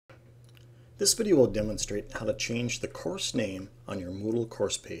This video will demonstrate how to change the course name on your Moodle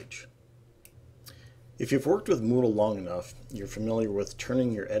course page. If you've worked with Moodle long enough, you're familiar with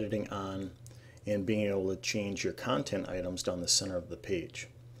turning your editing on and being able to change your content items down the center of the page.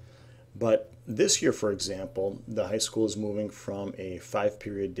 But this year, for example, the high school is moving from a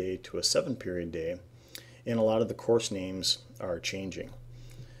 5-period day to a 7-period day, and a lot of the course names are changing.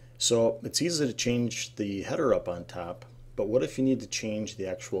 So it's easy to change the header up on top, but what if you need to change the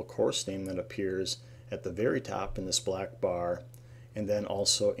actual course name that appears at the very top in this black bar, and then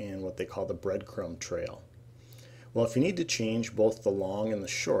also in what they call the breadcrumb trail? Well, if you need to change both the long and the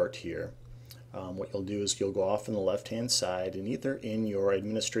short here, what you'll do is you'll go off on the left-hand side, and either in your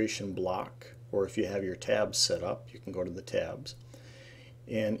administration block, or if you have your tabs set up, you can go to the tabs.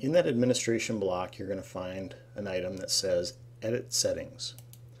 And in that administration block, you're going to find an item that says Edit Settings.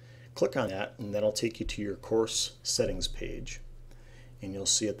 Click on that, and that'll take you to your course settings page. And you'll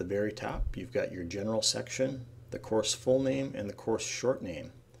see at the very top, you've got your general section, the course full name, and the course short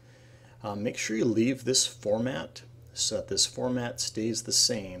name. Make sure you leave this format so that this format stays the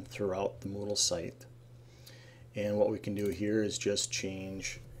same throughout the Moodle site. And what we can do here is just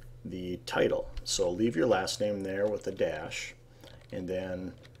change the title. So leave your last name there with a dash, and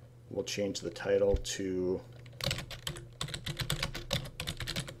then we'll change the title to,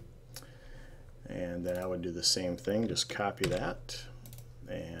 and then I would do the same thing, just copy that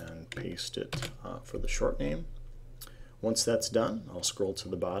and paste it for the short name. Once that's done, I'll scroll to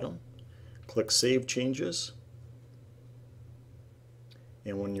the bottom, click Save Changes,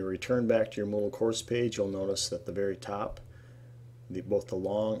 and when you return back to your Moodle course page, you'll notice that at the very top, both the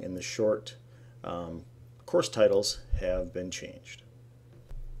long and the short course titles have been changed.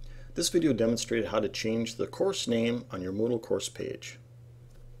 This video demonstrated how to change the course name on your Moodle course page.